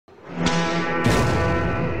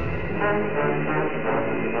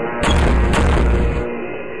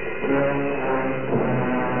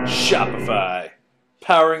Shopify,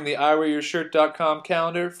 powering the IWYS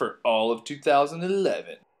calendar for all of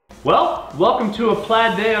 2011. Well, welcome to a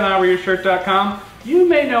plaid day on IWYS. You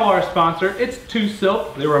may know our sponsor, it's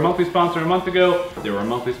 2Silk. They were a monthly sponsor a month ago, they were a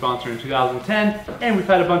monthly sponsor in 2010, and we've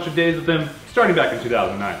had a bunch of days with them starting back in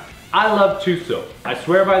 2009. I love 2Silk. I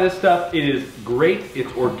swear by this stuff. It is great,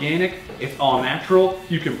 it's organic, it's all natural,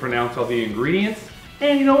 you can pronounce all the ingredients,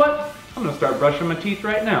 and you know what? I'm gonna start brushing my teeth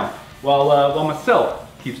right now while myself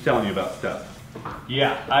keeps telling you about stuff.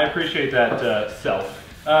 Yeah, I appreciate that, self.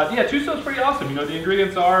 Yeah, 2Silk's pretty awesome. You know, the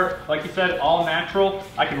ingredients are, like you said, all natural.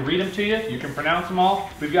 I can read them to you. You can pronounce them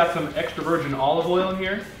all. We've got some extra virgin olive oil in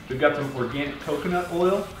here. We've got some organic coconut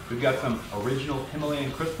oil. We've got some original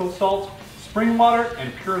Himalayan crystal salt, spring water,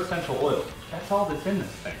 and pure essential oils. That's all that's in this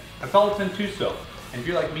thing. That's all that's in 2Silk. And if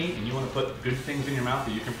you're like me and you want to put good things in your mouth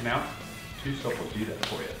that you can pronounce, 2Silk will do that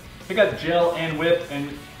for you. They got gel and whip, and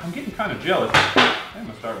I'm getting kind of jealous. I'm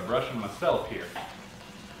gonna start brushing myself here.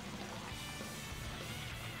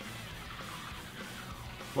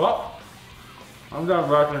 Well, I'm done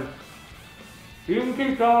brushing. You can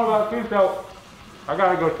keep talking about 2Silk. I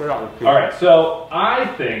gotta go straight out with 2Silk. Alright, so I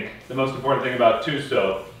think the most important thing about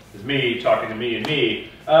 2Silk is me talking to me and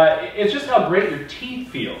me. It's just how great your teeth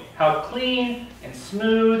feel. How clean and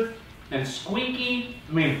smooth and squeaky.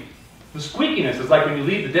 I mean, the squeakiness is like when you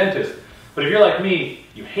leave the dentist. But if you're like me,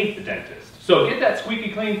 you hate the dentist. So get that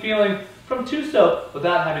squeaky clean feeling from 2Silk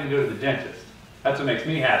without having to go to the dentist. That's what makes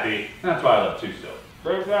me happy, and that's why I love 2Silk.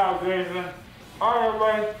 Great job, Jason. Alright,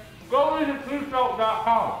 everybody, go visit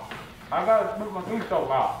 2Silk.com. I gotta spit my 2Silk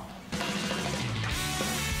out.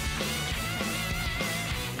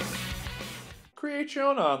 Create your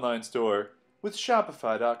own online store with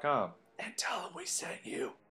Shopify.com and tell them we sent you.